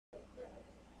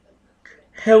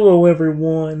Hello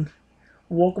everyone,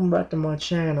 welcome back to my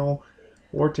channel,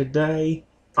 where today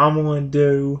I'm going to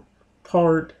do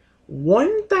part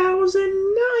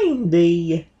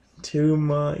 1090 to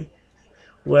my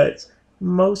Let's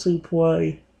Mostly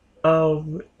Play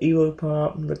of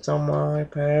Evopop that's on my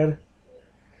iPad.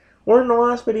 Or in the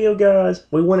last video guys,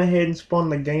 we went ahead and spun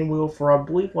the game wheel for I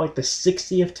believe like the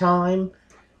 60th time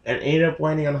and ended up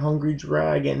landing on Hungry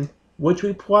Dragon, which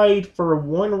we played for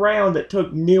one round that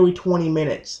took nearly 20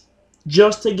 minutes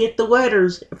just to get the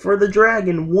letters for the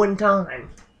dragon one time.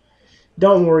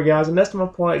 Don't worry guys, the next time I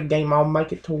play a game I'll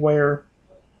make it to where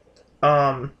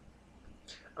I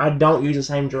don't use the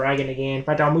same dragon again. In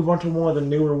fact, I'll move on to one of the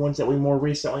newer ones that I more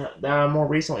recently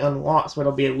unlocked, so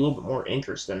it'll be a little bit more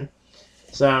interesting.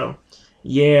 So,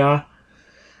 yeah.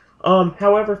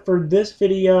 However, for this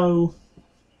video,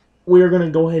 we are going to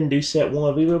go ahead and do set 1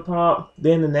 of Evopop.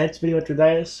 Then the next video after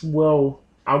this, I'll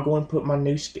go and put my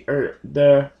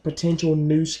the potential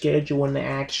new schedule into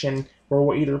action, where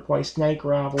we'll either play Snake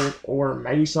Rival or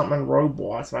maybe something in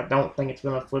Roblox. I don't think it's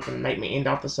going to flip and make me end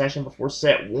off the session before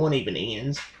set 1 even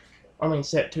ends. I mean,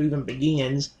 set 2 even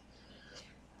begins.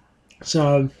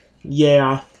 So,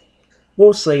 yeah.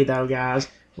 We'll see though, guys.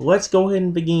 Let's go ahead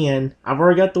and begin. I've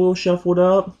already got the wheel shuffled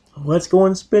up. Let's go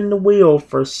and spin the wheel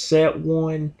for set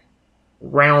 1.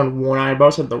 Round 1. I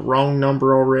both said the wrong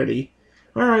number already.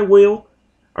 Alright, Will.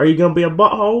 Are you going to be a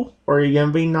butthole, or are you going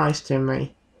to be nice to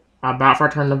me? About if I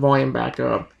turn the volume back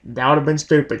up. That would have been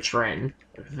stupid, Trent.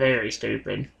 Very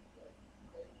stupid.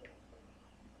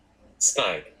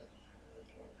 Spike.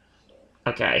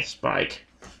 Okay, Spike.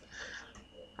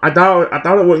 I thought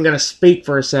it wasn't going to speak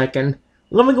for a second.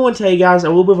 Let me go and tell you guys a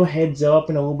little bit of a heads up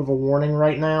and a little bit of a warning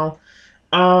right now.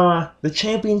 The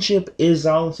championship is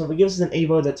on, so if it gives us an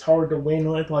Evo that's hard to win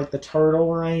with, like the turtle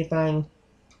or anything,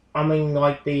 I mean,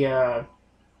 like the,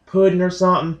 pudding or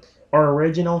something, or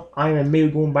original, I'm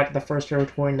immediately going back to the first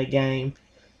territory in the game.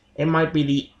 It might be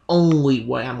the only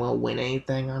way I'm going to win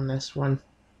anything on this one.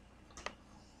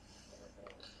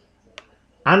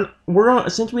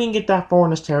 Since we didn't get that far in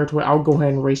this territory, I'll go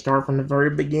ahead and restart from the very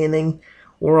beginning,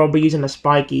 or I'll be using a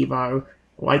Spike Evo,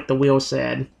 like the wheel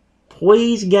said.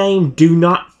 Please, game, do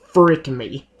not frick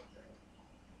me.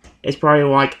 It's probably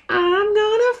like, I'm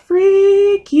gonna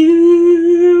freak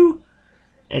you.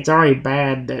 It's already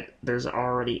bad that there's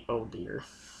already, oh dear.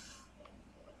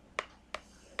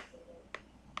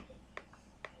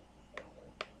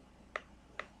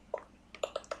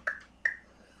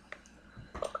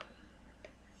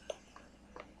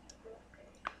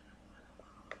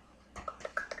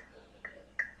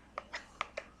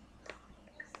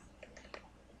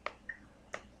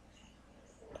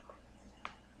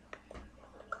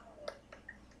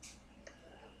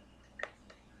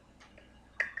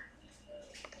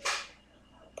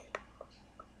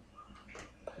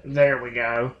 There we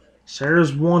go. So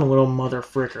there's one little mother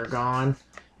fricker gone.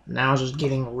 Now it's just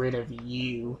getting rid of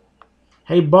you.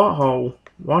 Hey, butthole,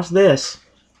 what's this?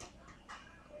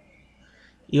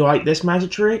 You like this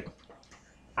magic trick?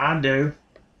 I do.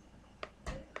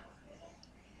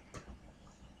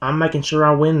 I'm making sure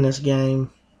I win this game.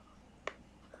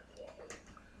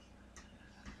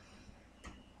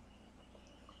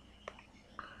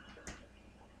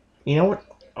 You know what?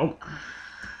 Oh.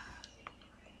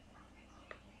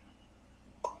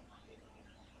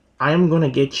 I am gonna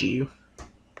get you.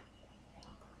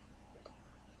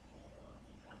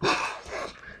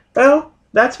 Well,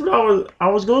 that's what I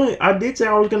did say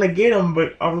I was gonna get him,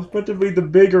 but I was supposed to be the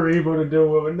bigger Evo to deal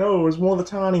with, but no, it was one of the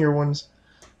tinier ones.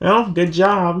 Well, good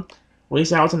job. At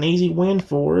least that was an easy win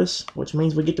for us, which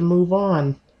means we get to move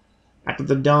on after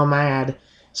the dumb ad.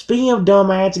 Speaking of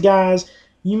dumb ads, guys,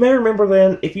 you may remember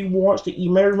then, if you watched it, you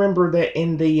may remember that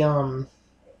in the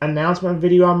announcement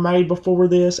video I made before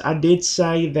this, I did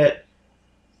say that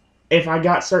if I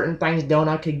got certain things done,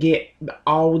 I could get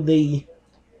all the,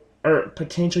 or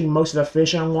potentially most of the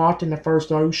fish unlocked in the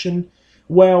first ocean.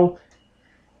 Well,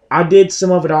 I did some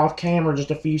of it off camera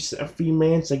just a few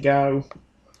minutes ago.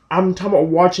 I'm talking about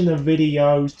watching the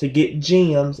videos to get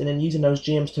gems and then using those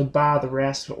gems to buy the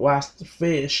rest of the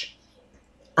fish.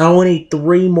 I only need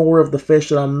 3 more of the fish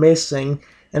that I'm missing,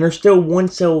 and there's still one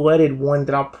selected one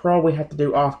that I'll probably have to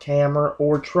do off camera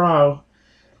or try,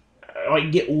 like,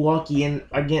 get lucky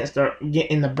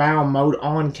get in the battle mode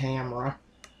on camera.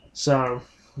 So,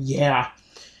 yeah.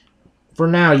 For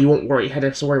now, you won't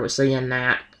have to worry about seeing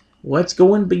that. Let's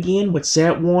go and begin with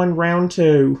set 1, round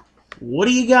 2. What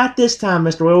do you got this time,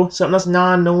 Mr. Will? Something that's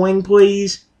non-annoying,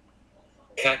 please?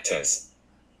 Cactus.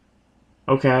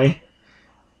 Okay.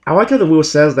 I like how the wheel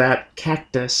says that.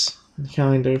 Cactus.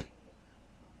 Kind of.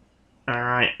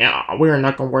 Alright, yeah, we're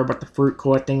not going to worry about the fruit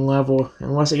collecting level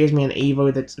unless it gives me an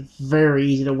Evo that's very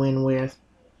easy to win with.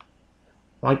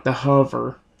 Like the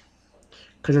hover.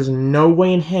 Because there's no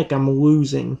way in heck I'm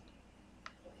losing.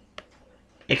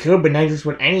 It could be dangerous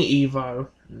with any Evo.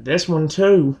 This one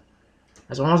too.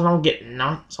 As long as I don't get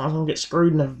knocked, as long as I don't get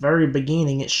screwed in the very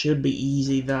beginning, it should be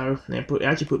easy though. And it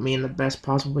actually put me in the best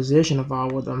possible position of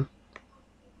all of them.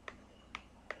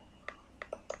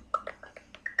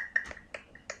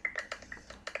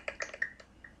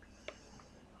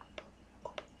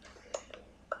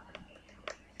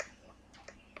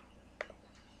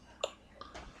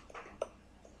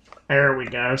 There we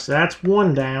go. So that's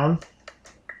one down.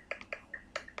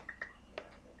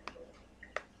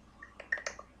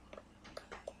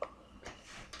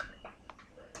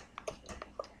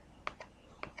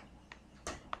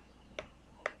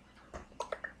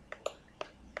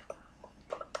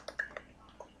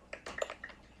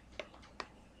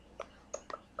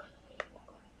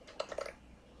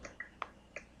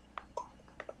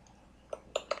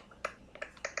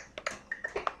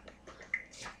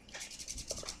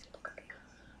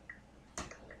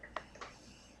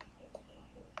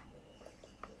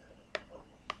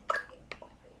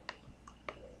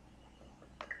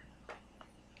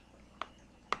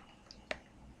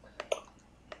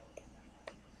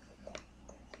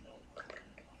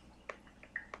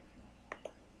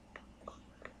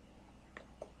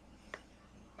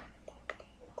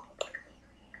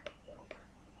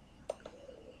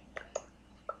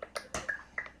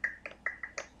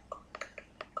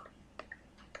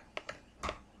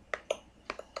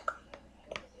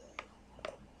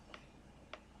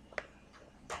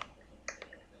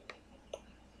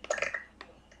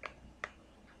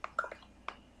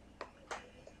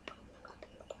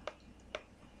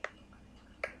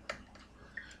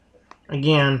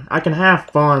 Again, I can have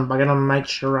fun, but I gotta make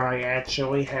sure I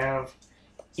actually have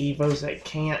Evos that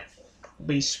can't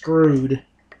be screwed.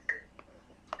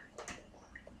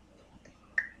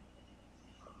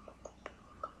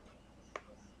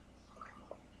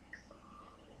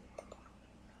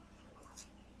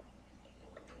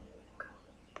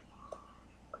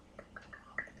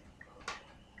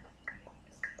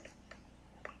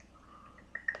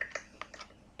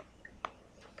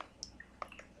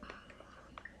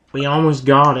 We almost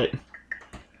got it.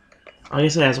 Like I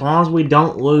said, as long as we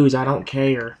don't lose, I don't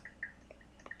care.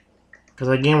 Because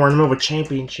again, we're in the middle of a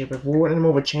championship. If we weren't in the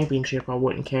middle of a championship, I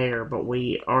wouldn't care. But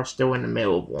we are still in the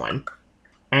middle of one.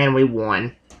 And we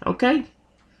won. Okay?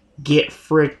 Get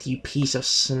fricked, you piece of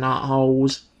snot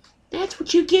holes. That's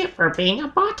what you get for being a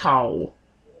butthole.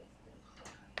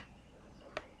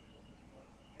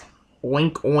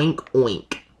 Oink, oink,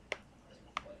 oink.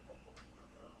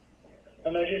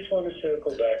 And I just want to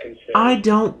circle back and say... I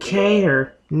don't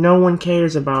care. No one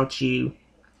cares about you.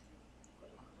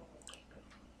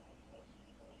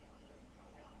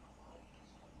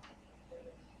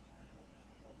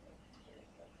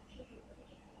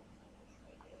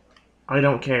 I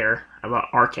don't care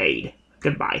about arcade.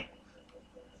 Goodbye.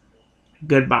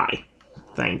 Goodbye.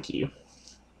 Thank you.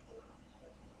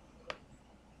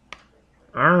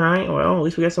 Alright, well, at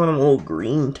least we got some of them little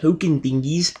green token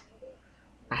thingies.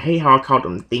 I hate how I called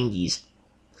them thingies.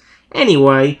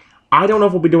 Anyway, I don't know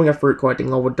if we'll be doing a fruit collecting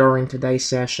level during today's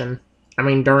session. I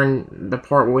mean, during the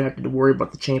part where we have to worry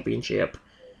about the championship.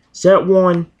 Set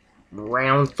 1,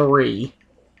 round 3.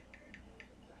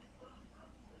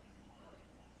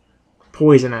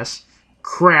 Poisonous.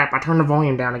 Crap, I turned the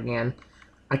volume down again.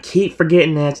 I keep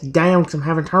forgetting that it's down because I'm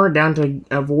having to turn it down to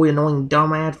avoid annoying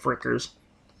dumb ad frickers.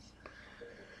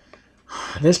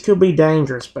 This could be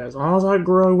dangerous, but as long as I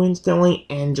grow instantly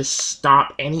and just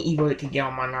stop any evil that could get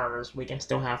on my nerves, we can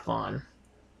still have fun.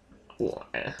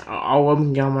 All of them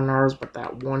can get on my nerves, but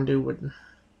that one dude would...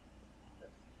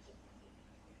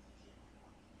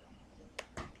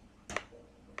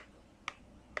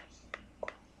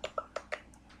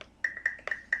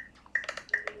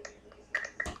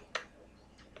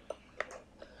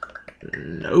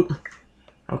 Nope.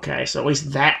 Okay, so at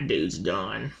least that dude's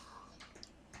done.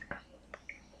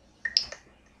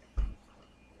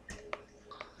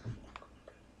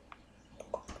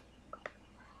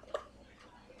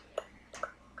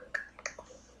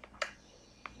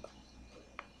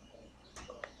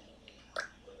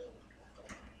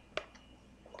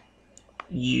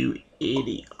 You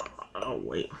idiot. Oh,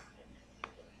 wait.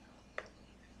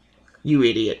 You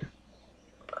idiot.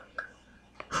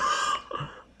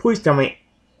 Please tell me.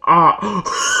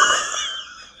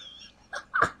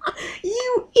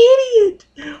 You idiot!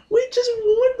 We just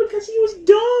won because he was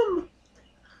dumb!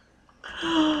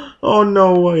 Oh,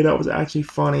 no way. That was actually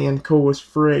funny and cool as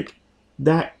frick.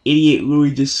 That idiot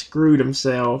Louis just screwed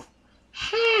himself.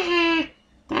 Ha ha!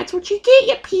 That's what you get,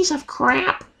 you piece of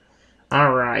crap.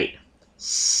 Alright.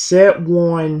 Set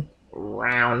 1,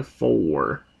 round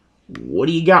 4. What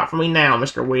do you got for me now,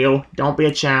 Mr. Wheel? Don't be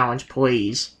a challenge,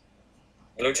 please.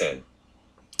 Your turn.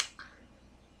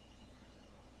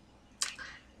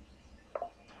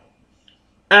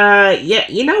 Yeah,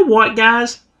 you know what,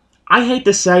 guys? I hate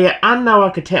to say it. I know I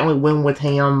could technically win with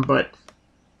him, but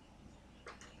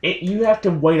you have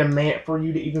to wait a minute for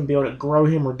you to even be able to grow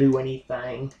him or do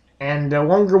anything. And the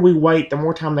longer we wait, the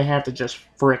more time they have to just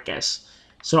frick us.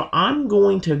 So I'm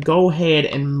going to go ahead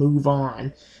and move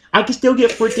on. I can still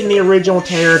get fricked in the original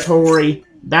territory.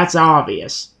 That's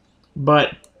obvious.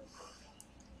 But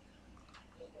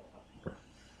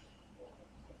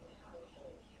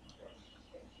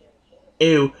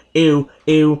ew, ew,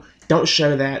 ew. Don't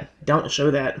show that. Don't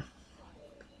show that.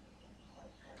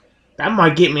 That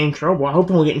might get me in trouble. I hope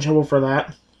I don't get in trouble for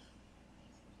that.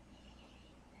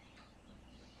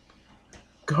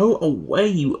 Go away,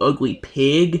 you ugly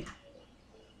pig.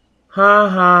 Ha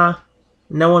ha.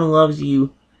 No one loves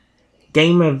you.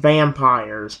 Game of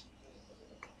vampires.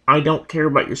 I don't care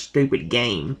about your stupid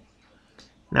game.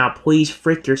 Now please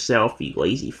frick yourself, you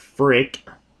lazy frick.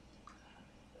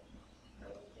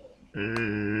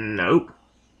 Nope.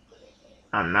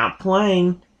 I'm not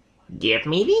playing. Give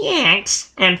me the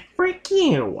axe and frick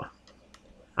you.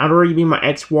 I'd already be my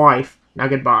ex-wife. Now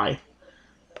goodbye.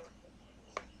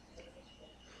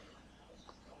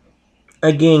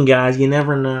 Again, guys, you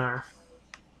never know.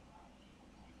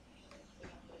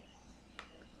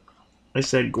 I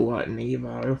said glutton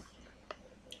Evo.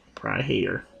 Right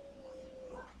here.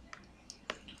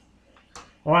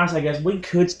 Well, I guess we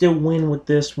could still win with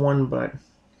this one, but...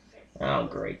 Oh,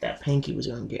 great. That pinky was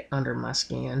going to get under my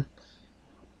skin.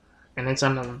 And it's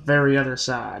on the very other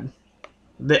side.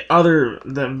 This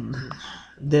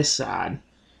side.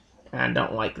 And I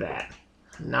don't like that.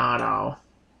 Not at all.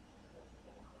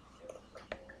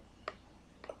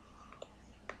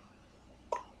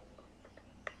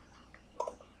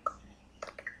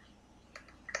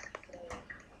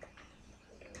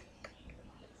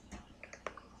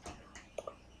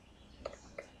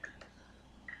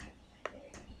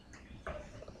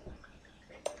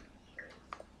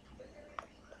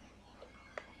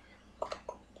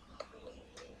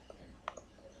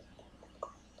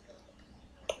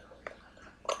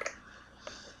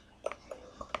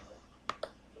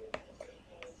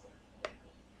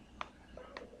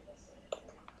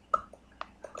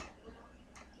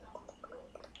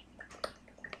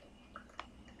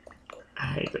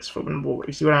 I hate this flipping board.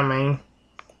 You see what I mean?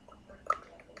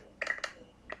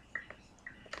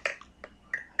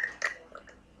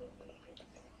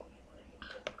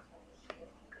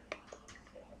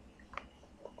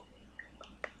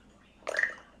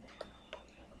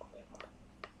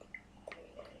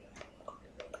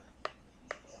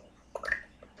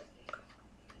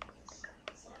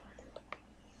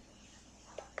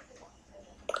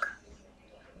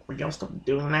 Y'all stop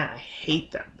doing that. I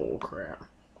hate that bullcrap.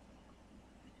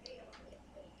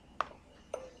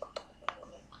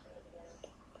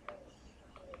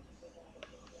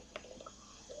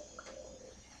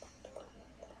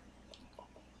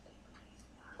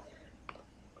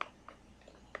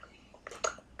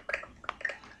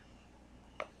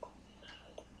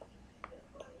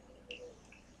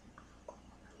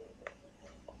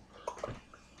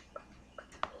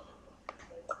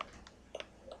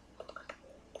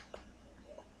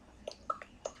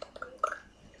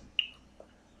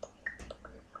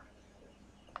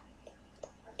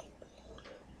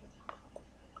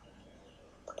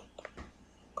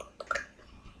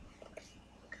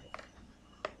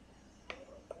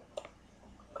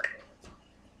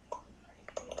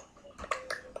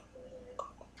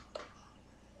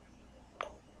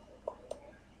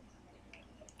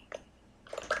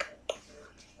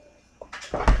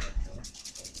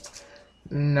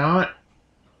 Not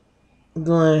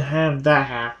gonna have that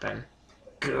happen.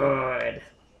 Good.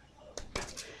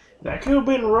 That could have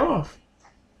been rough.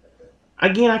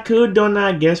 Again, I could have done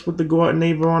that, I guess, with the Glutton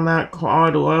Evo on that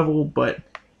hard level, but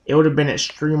it would have been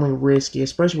extremely risky,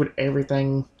 especially with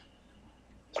everything.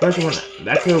 Especially when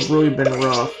that could have really been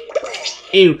rough.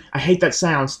 Ew, I hate that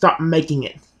sound. Stop making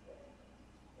it.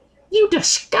 You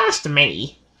disgust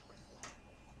me.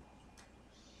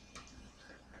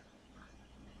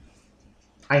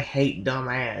 I hate dumb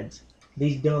ads.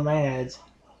 These dumb ads.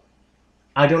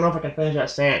 I don't know if I can finish that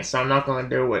sentence, so I'm not going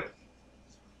to do it.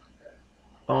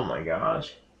 Oh my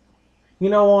gosh. You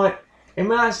know what? It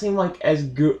may not seem like as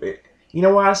good. You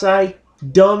know what I say?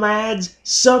 Dumbads,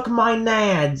 suck my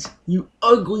nads. You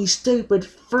ugly, stupid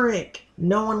frick.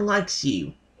 No one likes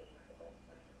you.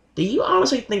 Do you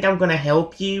honestly think I'm gonna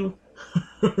help you?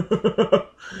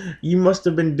 You must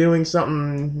have been doing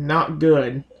something not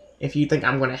good if you think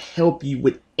I'm gonna help you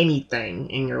with anything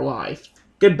in your life.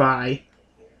 Goodbye.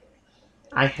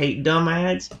 I hate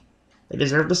dumbads. They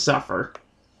deserve to suffer.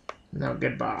 No,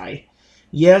 goodbye.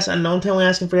 Yes, I know I'm telling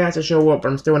asking for ads to show up, but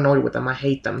I'm still annoyed with them. I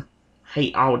hate them.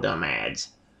 Hate all dumb ads.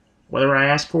 Whether I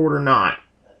ask for it or not.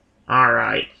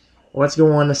 Alright. Let's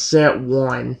go on to set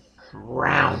 1.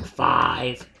 Round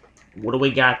 5. What do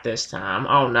we got this time?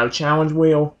 Oh no, challenge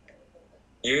wheel.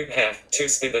 You have to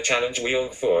spin the challenge wheel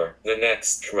for the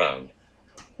next round.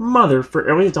 Mother, for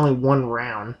at least it's only 1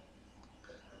 round.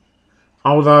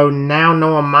 Although now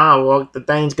knowing my luck,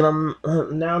 everything's gonna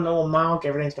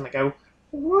go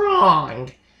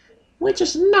wrong. Which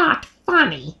is not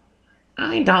funny.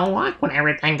 I don't like when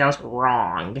everything goes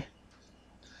wrong.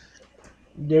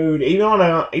 Dude, even on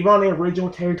the original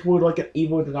territory like an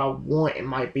Evo that I want, it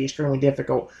might be extremely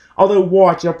difficult. Although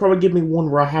watch, they'll probably give me one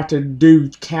where I have to do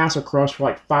Castle Crush for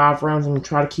like 5 rounds and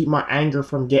try to keep my anger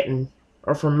from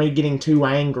me getting too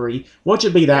angry. What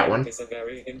should be that one? It's a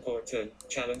very important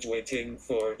challenge waiting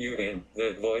for you in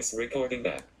the voice recording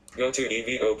app. Go to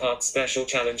Evopop Special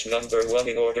Challenge number 1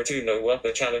 in order to know what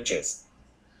the challenge is.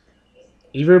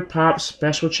 Evopop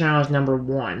Special Challenge number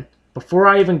 1. Before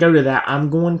I even go to that, I'm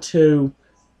going to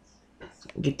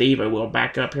get the Evo wheel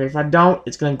back up here. If I don't,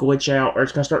 it's going to glitch out, or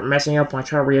it's going to start messing up when I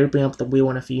try to reopen up the wheel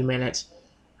in a few minutes.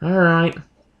 Alright.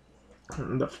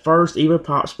 The first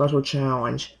Evopop Special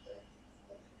Challenge.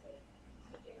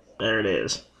 There it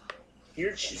is.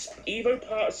 Your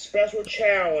Evopop Special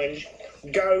Challenge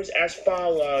goes as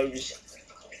follows.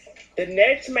 The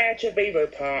next match of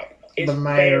Evopop is The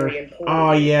mayor. very important.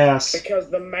 Oh, yes. Because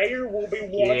the mayor will be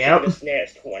watching this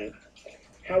next one.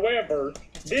 However,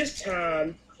 this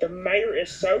time, the mayor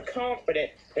is so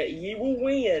confident that you will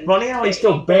win. Funny how he's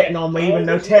still betting on me, even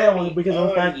though technically because of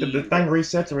the fact that the thing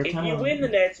resets every time. If you win the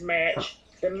next match,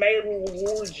 the mayor will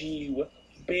reward you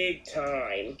big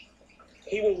time.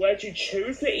 He will let you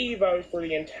choose the Evo for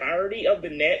the entirety of the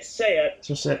next set.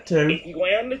 So set 2. If you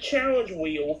land the challenge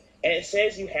wheel and it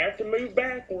says you have to move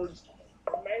backwards,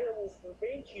 the mayor will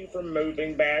prevent you from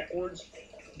moving backwards.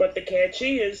 But the catch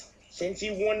is, since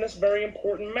you won this very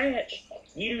important match,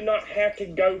 you do not have to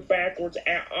go backwards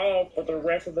at all for the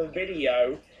rest of the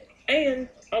video. And,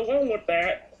 along with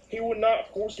that, he will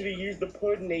not force you to use the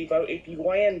Puddin' Evo if you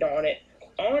land on it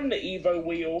on the Evo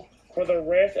wheel for the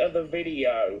rest of the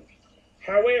video.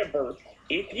 However,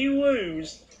 if you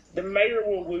lose, the mayor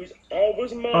will lose all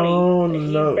his money that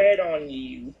he bet on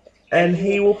you. And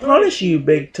he will punish you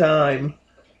big time.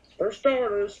 For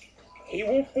starters, he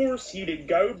will force you to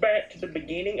go back to the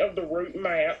beginning of the route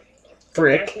map.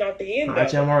 Frick. That's not the end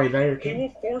of I'm already there. it. He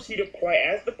will force you to play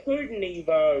as the Puddin'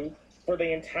 Evo for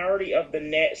the entirety of the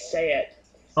next set.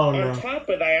 Oh no. On top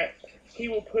of that, he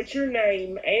will put your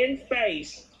name and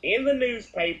face in the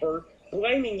newspaper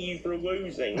blaming you for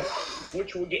losing,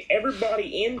 which will get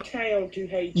everybody in town to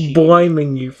hate you.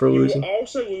 Blaming you for You losing. will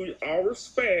also lose all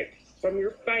respect from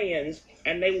your fans,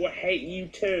 and they will hate you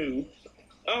too.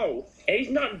 Oh, and he's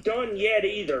not done yet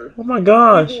either. Oh my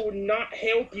gosh. He will not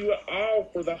help you at all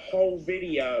for the whole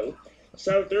video.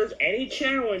 So if there's any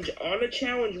challenge on the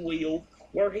challenge wheel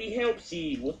where he helps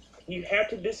you, you have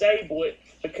to disable it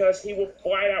because he will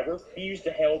flat out refuse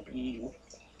to help you.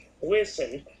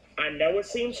 Listen, I know it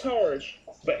seems harsh,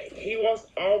 but he lost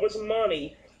all his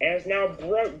money and is now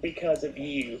broke because of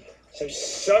you. So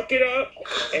suck it up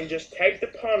and just take the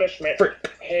punishment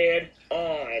head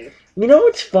on. You know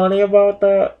what's funny about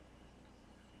that?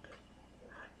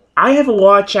 I have a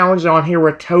lot of challenges on here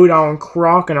where Toadal and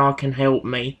Crocodile can help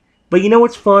me. But you know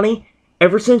what's funny?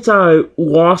 Ever since I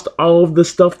lost all of the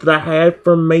stuff that I had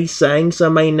from me saying so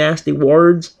many nasty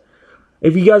words,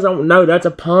 if you guys don't know, that's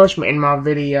a punishment in my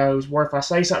videos, where if I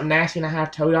say something nasty and I have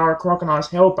Toadal or Crocodile's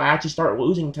help, I actually start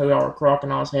losing Toadal or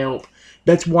Crocodile's help.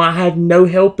 That's why I have no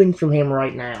helping from him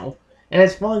right now. And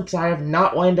it's funny because I have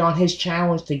not landed on his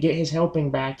challenge to get his helping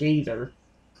back either.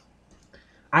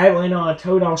 I haven't landed on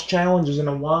Toadal's challenges in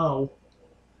a while,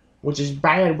 which is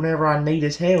bad whenever I need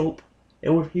his help. He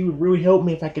would really help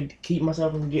me if I could keep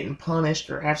myself from getting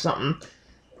punished or have something,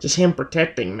 just him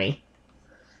protecting me.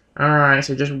 Alright,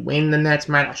 so just win the next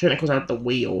match. I shouldn't close out the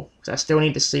wheel, because I still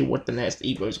need to see what the next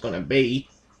Evo is going to be.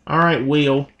 Alright,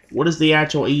 wheel. What is the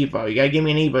actual Evo? You gotta give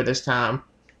me an Evo this time.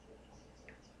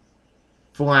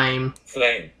 Flame.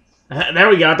 Flame. There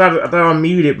we go. I thought I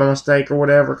muted by mistake or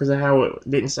whatever, because of how it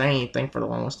didn't say anything for the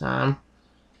longest time.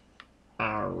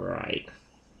 Alright.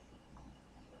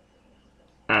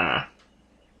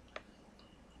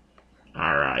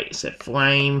 Alright, set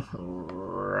flame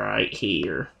right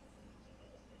here.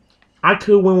 I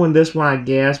could win with this one, I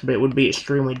guess, but it would be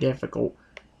extremely difficult.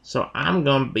 So I'm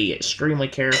gonna be extremely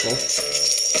careful.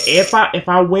 If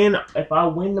I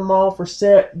win them all for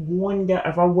set one,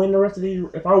 if I win the rest of these,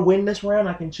 if I win this round,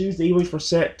 I can choose the Eevees for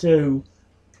set 2.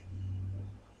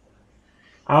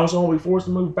 I also won't be forced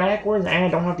to move backwards, and I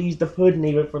don't have to use the pudding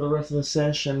Eevee for the rest of the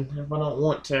session if I don't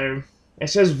want to. It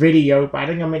says video, but I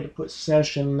think I meant to put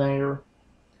session there.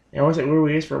 I guess it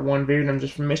really is for one video, and I'm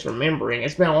just misremembering.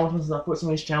 It's been a long time since I put some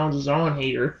of these challenges on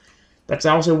here. That's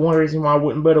also one reason why I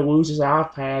wouldn't be able to lose this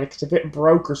iPad, because if it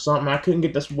broke or something, I couldn't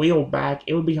get this wheel back,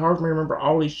 it would be hard for me to remember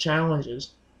all these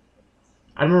challenges.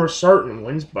 I remember certain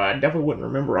ones, but I definitely wouldn't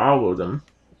remember all of them.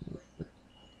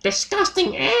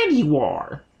 Disgusting ad you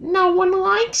are! No one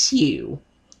likes you!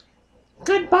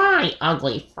 Goodbye,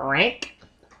 ugly frick!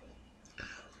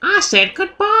 I said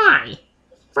goodbye!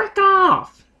 Frick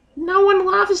off! No one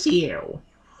loves you!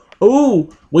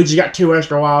 Ooh! We just got 2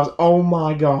 extra lives. Oh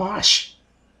my gosh!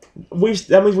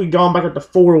 That means we've gone back up to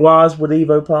 4 lives with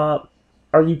Evopop.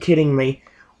 Are you kidding me?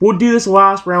 We'll do this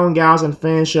last round, guys, and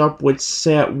finish up with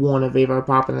set 1 of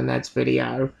Evopop in the next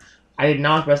video. I did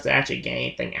not expect to actually get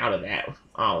anything out of that.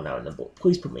 Oh no,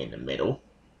 please put me in the middle.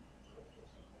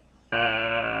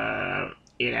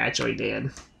 It actually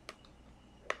did.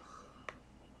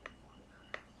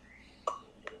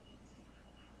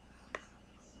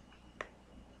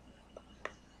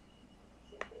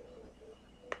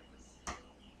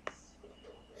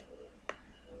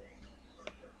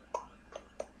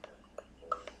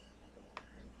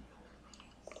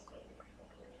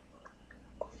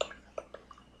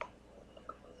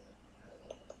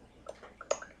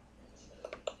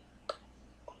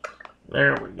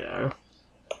 There we go.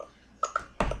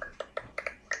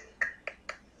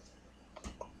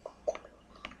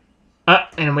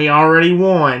 And we already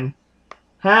won.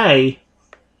 Hey.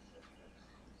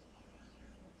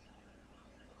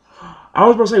 I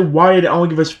was about to say, why did it only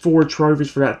give us 4 trophies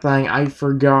for that thing? I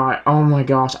forgot. Oh my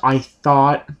gosh, I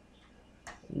thought...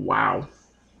 Wow.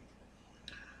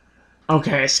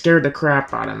 Okay, it scared the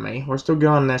crap out of me. We're still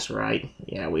going this right.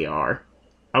 Yeah, we are.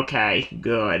 Okay,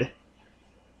 good.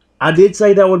 I did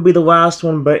say that would be the last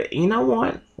one, but you know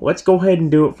what? Let's go ahead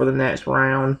and do it for the next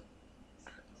round.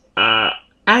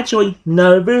 Actually,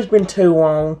 no, the video's been too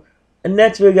long. And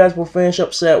next video, guys, we'll finish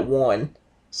up set 1.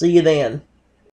 See you then.